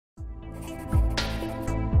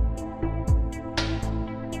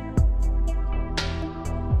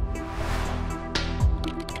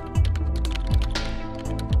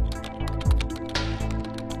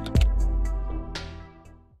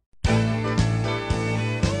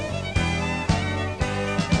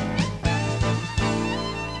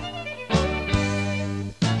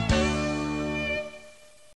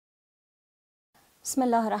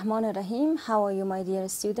Bismillah ar-Rahman ar-Rahim. How are you, my dear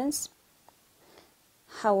students?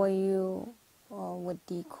 How are you with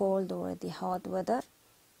the cold or the hot weather?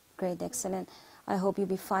 Great, excellent. I hope you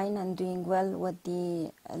be fine and doing well with the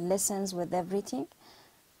lessons, with everything.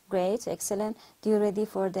 Great, excellent. Do you ready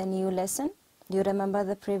for the new lesson? Do you remember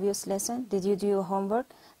the previous lesson? Did you do your homework?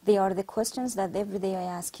 They are the questions that every day I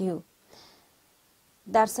ask you.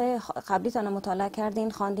 درس‌های قبلیتان مطالعه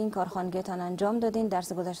کردین، خواندین، کارخوانگیتان انجام دادین،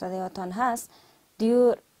 درس گذشته یادتان هست.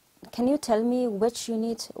 Can you tell me which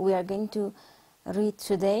unit we are going to read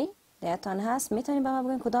today؟ یادتان هست؟ میتونید به من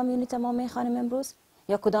بگین کدام یونیت ما میخوانیم امروز؟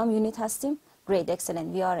 یا کدام یونیت هستیم؟ Great,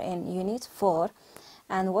 excellent. We are in unit 4.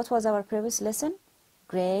 And what was our previous lesson?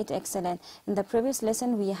 Great, excellent. In the previous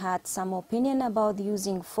lesson we had some opinion about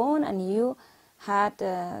using phone, and you had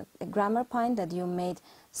a grammar point that you made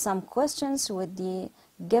some questions with the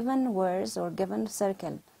given words or given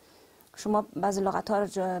circle. شما بعضی لغت‌ها رو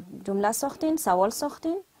جمله ساختین، سوال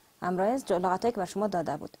ساختین، امروز لغتایی که بر شما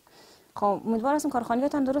داده بود. خب امیدوارم از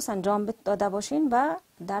کارخوانیاتون درست انجام داده باشین و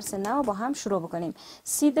درس نو با هم شروع بکنیم.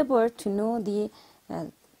 See the word to know the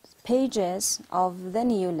pages of the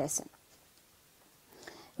new lesson.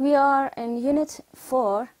 We are in unit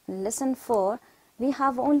 4, lesson 4. We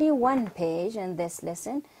have only one page in this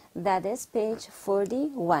lesson, that is page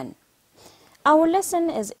 41. Our lesson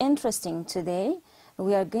is interesting today.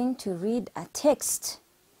 We are going to read a text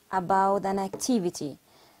about an activity,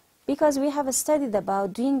 because we have studied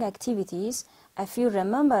about doing activities. If you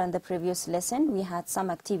remember in the previous lesson, we had some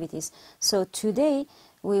activities. So today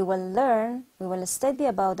we will study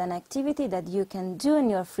about an activity that you can do in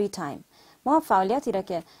your free time. ما فعالیتی را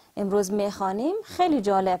که امروز میخوانیم خیلی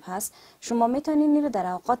جالب هست. شما میتونین این رو در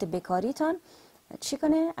اوقات بیکاریتان چی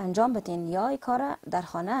کنه؟ انجام بدین یا این کار در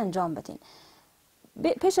خانه انجام بدین.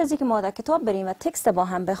 پیش از اینکه ما در کتاب بریم و تکست با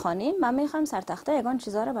هم بخوانیم، من میخوام سر تخته یگان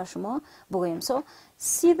چیزا رو بر شما بگویم. So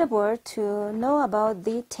see the word to know about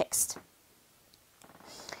the text.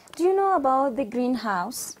 Do you know about the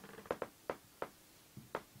greenhouse?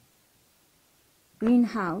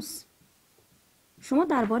 Greenhouse. شما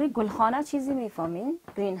درباره گلخانه چیزی میفهمین؟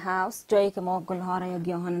 greenhouse، جایی که ما گلها را یا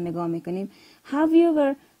گیاهان را نگاه میکنیم. Have you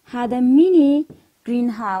ever had a mini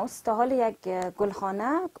greenhouse؟ تا حال یک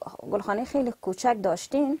گلخانه خیلی کوچک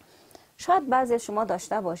داشتین؟ شاید بعضی شما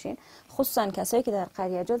داشته باشین، خصوصا کسایی که در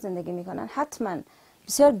قریه‌جات زندگی میکنن حتما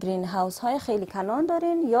بسیار گرین هاوس های خیلی کلان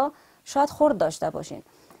دارین یا شاید خرد داشته باشین.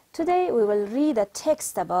 Today we will read a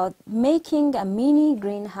text about making a mini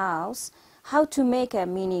greenhouse, how to make a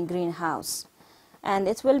mini greenhouse. And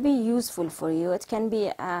it will be useful for you. It can be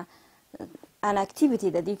an activity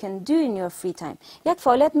that you can do in your free time. یک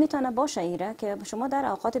فعالیت میتونه باشه ایره که شما در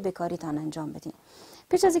اوقات بیکاریتان انجام بدین.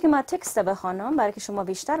 پیش از اینکه ما تکست بخوانم برای که شما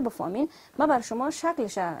بیشتر بفهمین، ما بر شما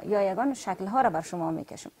شکلش یا یگان شکل‌ها را بر شما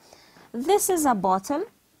میکشم. This is a bottle.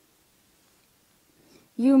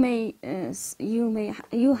 You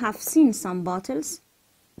have seen some bottles.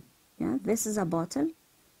 Yeah, this is a bottle.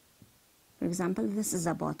 For example, this is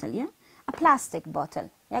a bottle, yeah? A plastic bottle.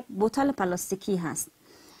 یک بوتل پلاستیکی هست.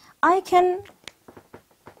 I can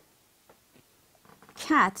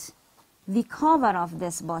cut the cover of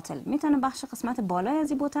this bottle. میتونم بخش قسمت بالای از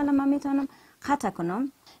این بوتل من میتونم قطع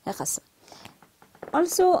کنم.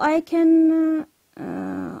 Also I can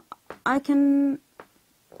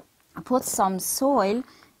put some soil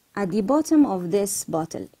at the bottom of this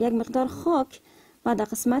bottle. یک مقدار خاک و در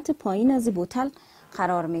قسمت پایین از این بوتل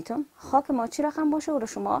قرار میتونم. خاک ما چی رقم باشه و رو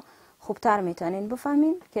شما خوبتر میتونین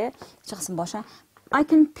بفهمین که چه قسم باشه. I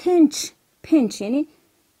can pinch یعنی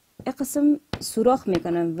یک قسم سوراخ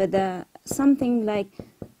میکنم with something like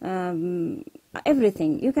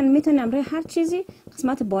everything. You can میتونم روی هر چیزی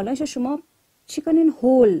قسمت بالایش شما چی کنین؟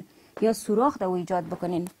 هول یا سوراخ در ایجاد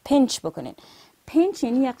بکنین، پنچ بکنین. پنچ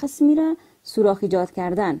یعنی یک قسمی را سوراخ ایجاد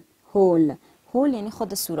کردن. هول یعنی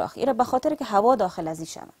خود سوراخ. این را به خاطر که هوا داخل از این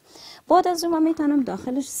شود. بعد از اون من میتونم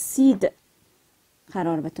داخلش سید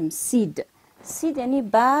قرار بدم. سید یعنی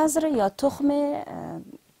بذر یا تخم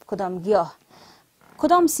کدام گیاه.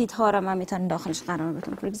 کدام سیدها را من میتونم داخلش قرار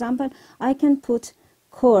بدم. For example, I can put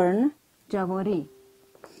corn، جواری.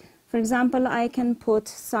 For example, I can put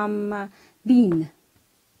some bean،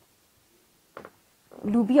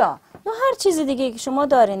 لوبیا، یا هر چیز دیگه که شما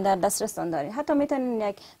دارین در دسترستان دارین. حتی میتونین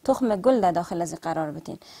یک تخم گل در داخل از قرار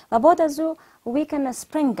بدین. و بعد از او we can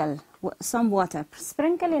sprinkle some water.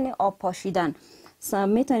 sprinkle یعنی آب پاشیدن.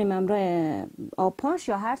 میتونیم امروز آب پاش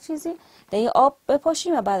یا هر چیزی در این آب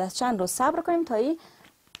بپاشیم و بعد از چند روز صبر کنیم تا این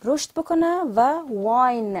رشد بکنه. و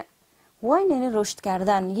واین یعنی رشد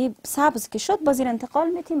کردن. یه سبز که شد بازیر انتقال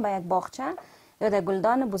میتیم به یک باغچه یا در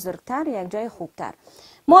گلدان بزرگتر یا یک جای خوبتر.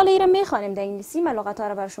 ما لیره میخوانیم در انگلیسی. من لغت‌ها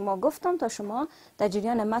رو برای شما گفتم تا شما در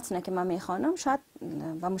جریان متن که من میخوانم شاید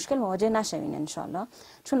با مشکل مواجه نشوین انشالله،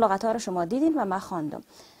 چون لغت‌ها رو شما دیدین و من خواندم.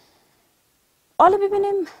 حالا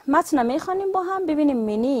ببینیم متن میخوانیم با هم، ببینیم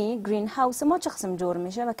مینی گرین هاوس ما چه قسم جور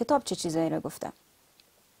میشه و کتاب چه چیزایی رو گفته.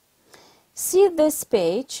 See this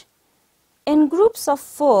page. In groups of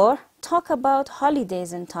 4 talk about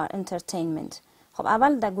holidays and entertainment. خب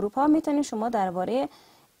اول در گروپ ها میتونید شما درباره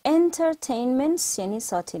entertainments یعنی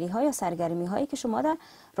ساتیری ها یا سرگرمی هایی که شما در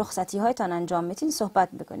رخصتی هایتان انجام میتین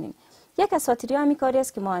صحبت بکنین. یک از ساتیری ها کاری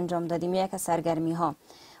است که ما انجام دادیم، یک از سرگرمی ها.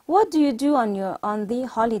 What do you do on the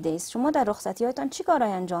holidays? شما در رخصتی هایتان چی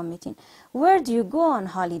کارهای انجام میتین؟ Where do you go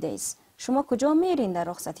on holidays? شما کجا میرین در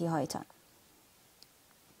رخصتی هایتان؟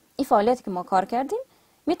 این فعالیتی که ما کار کردیم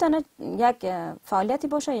میتونه یک فعالیتی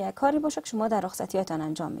باشه یا یک کاری باشه که شما در رخصتی هایتان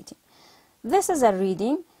انجام میتین. This is a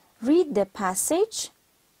reading. Read the passage.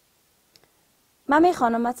 من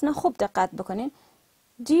میخوانم متن خوب دقت بکنین.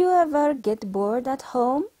 Do you ever get bored at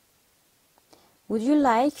home? Would you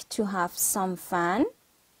like to have some fun?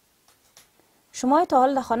 شما تا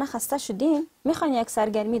حال در خانه خسته شدین؟ میخواین یک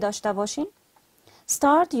سرگرمی داشته باشین؟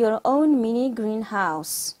 Start your own mini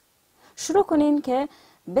greenhouse. شروع کنین که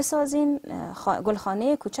بسازین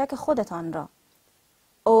گلخانه کوچک خودتان را.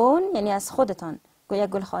 Own یعنی از خودتان. یک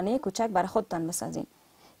گلخانه کوچک برای خودتان بسازین.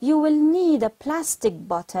 You will need a plastic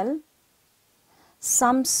bottle,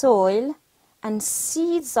 some soil and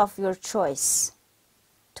seeds of your choice.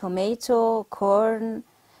 Tomato, corn,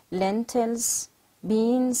 lentils,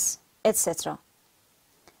 beans, etc.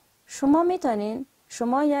 شما میتونین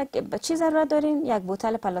شما یک چی ضرورت دارین؟ یک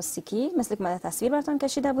بوتل پلاستیکی مثل که من در تصویر براتون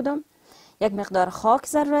کشیده بودم. یک مقدار خاک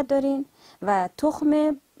ضرورت دارین و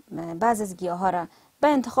تخم بعض از گیاه ها را به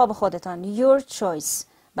انتخاب خودتان. Your choice.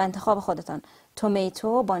 به انتخاب خودتان.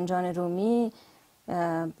 تومیتو، بانجان رومی،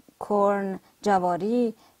 کورن،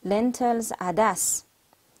 جواری، لنتلز، عدس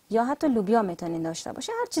یا حتی لوبیا میتونین داشته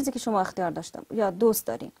باشه. هر چیزی که شما اختیار داشته یا دوست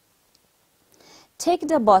دارین. Take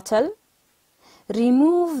the bottle.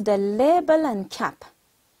 Remove the label and cap.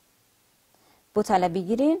 بوتل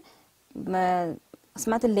بگیرین،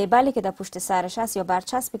 قسمت لیبلی که در پشت سرش هست یا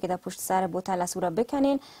برچسبی که در پشت سر بوتل است او را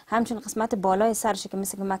بکنین. همچون قسمت بالای سرش که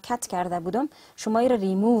مثل که من کت کرده بودم شما ای را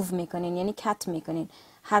ریموو میکنین، یعنی کت میکنین،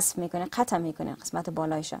 حذف میکنین، قطع میکنین قسمت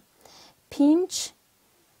بالایش. Pinch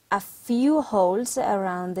a few holes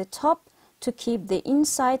around the top to keep the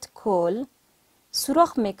inside cool.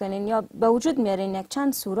 سوراخ میکنین یا به وجود میارین یک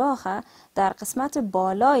چند سوراخ در قسمت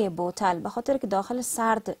بالای بوتل به خاطر که داخل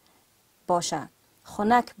سرد باشه،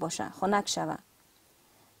 خنک باشه، خنک شوه.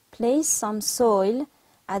 Place some soil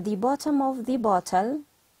at the bottom of the bottle.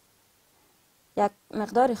 یک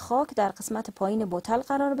مقدار خاک در قسمت پایین بوتل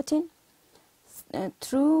قرار بتین.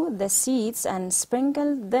 Through the seeds and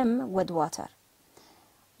sprinkle them with water.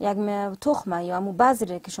 یک تخمه یا مو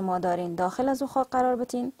بذری که شما دارین داخل از او خاک قرار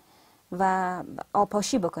بتین و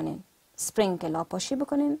آبپاشی بکنین. Sprinkle آبپاشی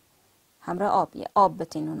بکنین همراه آب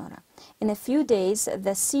بتین اونا را. In a few days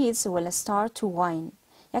the seeds will start to wine.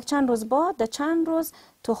 یک چند روز بعد در چند روز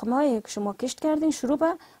تخمه‌هایی که شما کشت کردین شروع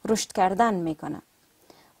به رشد کردن میکنه.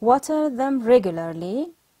 Water them regularly.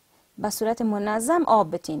 به صورت منظم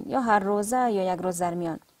آب بتین یا هر روزه یا یک روز در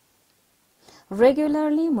میان.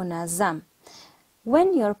 Regularly منظم.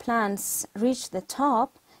 When your plants reach the top,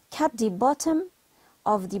 cut the bottom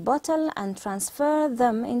of the bottle and transfer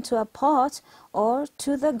them into a pot or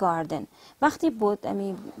to the garden. وقتی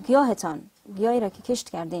گیاهی را که کشت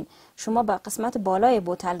کردین شما به قسمت بالای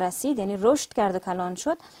بوتل رسید، یعنی رشد کرد و کلان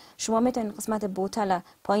شد، شما میتونین قسمت بوتل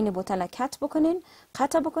پایین بوتل کت بکنین،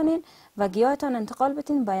 قطع بکنین و گیاهتان انتقال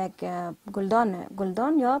بتین به یک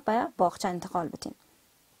گلدان یا به باغچه انتقال بتین.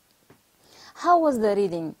 How was the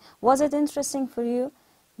reading? Was it interesting for you?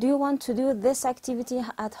 Do you want to do this activity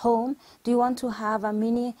at home? Do you want to have a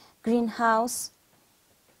mini greenhouse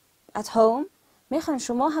at home? میخواین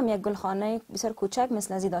شما هم یک گلخانه بسیار کوچک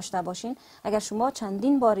مثل ازی داشته باشین. اگر شما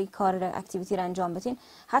چندین باری کار اکتیویتی را انجام بدین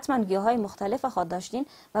حتما گیاهای مختلف خود داشتین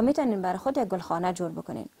و میتونین برای خود یک گلخانه جور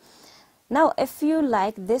بکنین. Now if you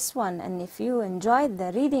like this one and if you enjoyed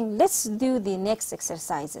the reading, let's do the next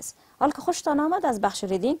exercises. حالا که خوشتان آمد از بخش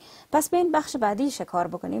ریدینگ، پس به این بخش بعدی کار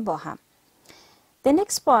بکنیم با هم. The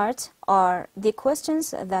next part are the questions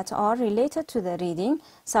that are related to the reading.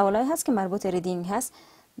 سوالایی هست که مربوط ریدینگ هست.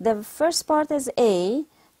 The first part is A,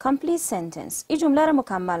 complete sentence. این جمله را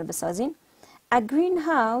مکمل بسازین. A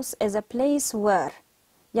greenhouse is a place where.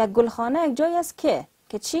 یک گلخانه یک جایی است که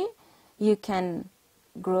چی؟ You can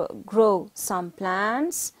grow some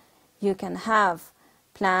plants. You can have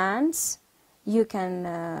plants. You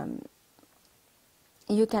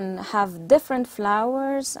can have different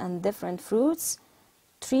flowers and different fruits.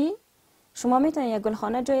 tree. شما میتونید یک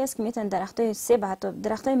گلخانه جایی است که میتونید درختای سیب، حتی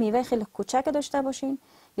درختای میوه خیلی کوچک داشته باشین،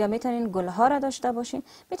 یا میتونید گلها را داشته باشین.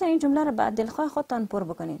 میتونید این جمله را به دلخواه خودتان پر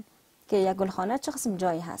بکنین که یک گلخانه چه قسم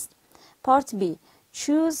جایی هست. Part B.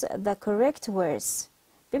 Choose the correct words.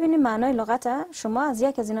 ببینید معنای لغت، شما از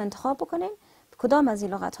یک از اینا انتخاب بکنین کدام از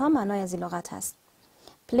این لغت ها معنای از این لغت هست.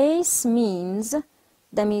 Place means،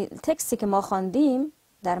 در تکستی که ما خواندیم،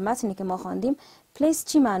 در متنی که ما خواندیم، place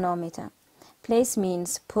چی معنا میده؟ Place means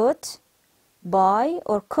put, buy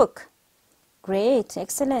or cook. Great,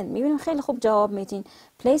 excellent. میبینیم خیلی خوب جواب میدین.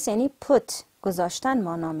 Place یعنی put، گذاشتن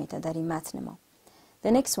معنا میده در این متن ما.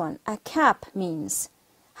 The next one, a cap means.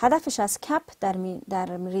 هدفش از cap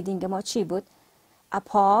در ریدینگ ما چی بود؟ A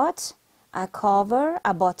pot, a cover,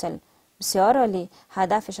 a bottle. بسیار عالی.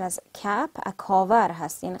 هدفش از cap a cover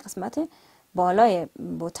هست، یعنی قسمت بالای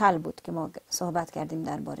بوتل بود که ما صحبت کردیم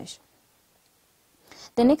دربارش.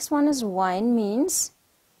 The next one is wine means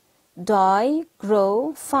die,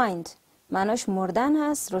 grow, find. معناش مردن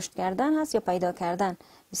هست، رشد کردن هست یا پیدا کردن.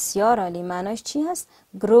 بسیار عالی. معناش چی هست؟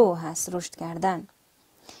 grow هست، رشد کردن.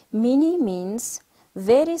 Mini means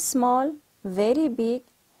very small, very big,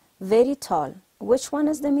 very tall. Which one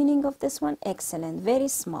is the meaning of this one? Excellent. Very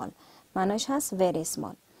small. معناش هست very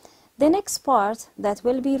small. The next part that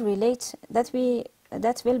will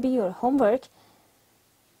be your homework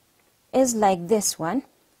is like this one.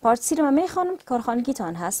 Part C رو من میخوانم که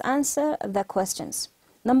کارخانگیتان هست. Answer the questions.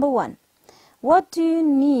 Number 1. What do you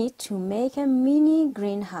need to make a mini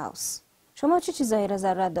greenhouse? شما چه چیزایی را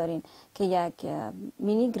ضرورت دارین که یک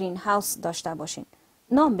مینی گرین هاوس داشته باشین؟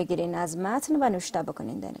 نام بگیرین از متن و نوشته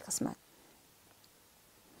بکنین در این قسمت.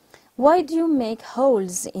 Why do you make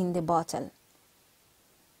holes in the bottle?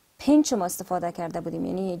 پینچ ما استفاده کرده بودیم،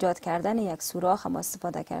 یعنی ایجاد کردن یک سوراخ ما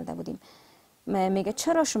استفاده کرده بودیم. میگه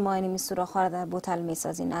چرا شما این سوراخ ها را در بوتل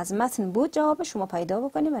میسازین؟ از متن بود جواب شما پیدا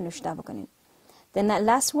بکنین و نوشته بکنین. The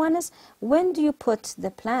last one is, when do you put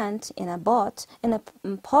the plant in a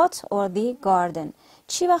pot or the garden?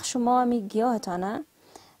 چی وقت شما می گیاهتانه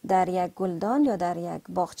در یک گلدان یا در یک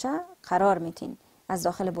باغچه قرار میتین، از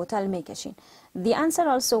داخل بوتل میکشین. The answer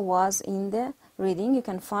also was in the reading. You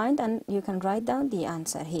can find and you can write down the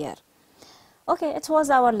answer here. Okay, it was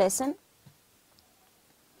our lesson.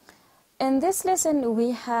 In this lesson we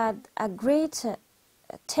had a great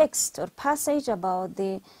text or passage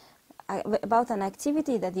about an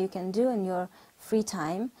activity that you can do in your free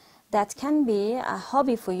time that can be a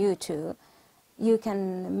hobby for you too. You can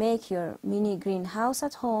make your mini greenhouse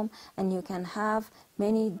at home and you can have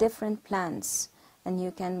many different plants and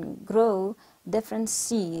you can grow different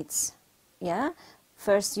seeds. Yeah,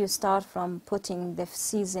 first you start from putting the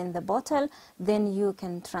seeds in the bottle, then you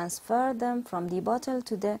can transfer them from the bottle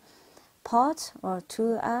to the pot or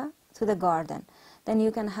to the garden. Then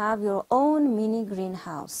you can have your own mini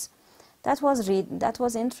greenhouse. That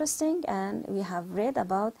was interesting and we have read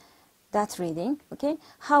about that reading. Okay,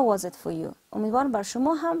 how was it for you? امیدوارم بر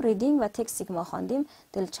شما هم ریدینگ و تکستی که ما خواندیم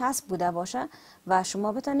دلچسب بوده باشه و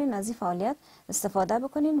شما بتونین از این فعالیت استفاده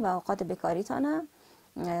بکنین و اوقات بیکاریتان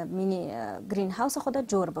مینی گرین هاوس خود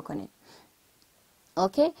جور بکنین.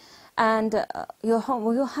 Okay, and you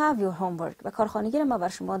have your homework. و کارخانگی رو ما بر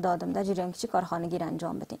شما دادم در جریان که چی کارخانگی رو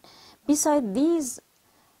انجام بدین. Beside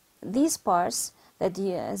these parts that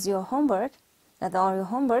is your homework, that are your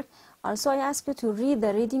homework, also I ask you to read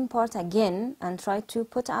the reading part again and try to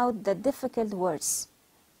put out the difficult words.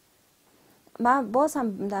 من باز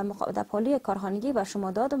هم در پالی کارخانگی بر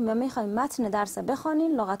شما دادم و میخوایم متن درس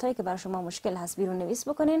بخوانین، لغتایی که بر شما مشکل هست بیرون نویس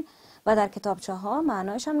بکنین و در کتابچه ها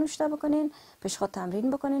معنایش هم نوشته بکنین، پیش خود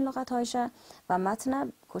تمرین بکنین لغتهایش و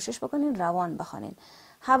متن کوشش بکنین روان بخوانین.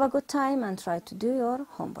 Have a good time and try to do your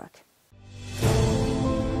homework.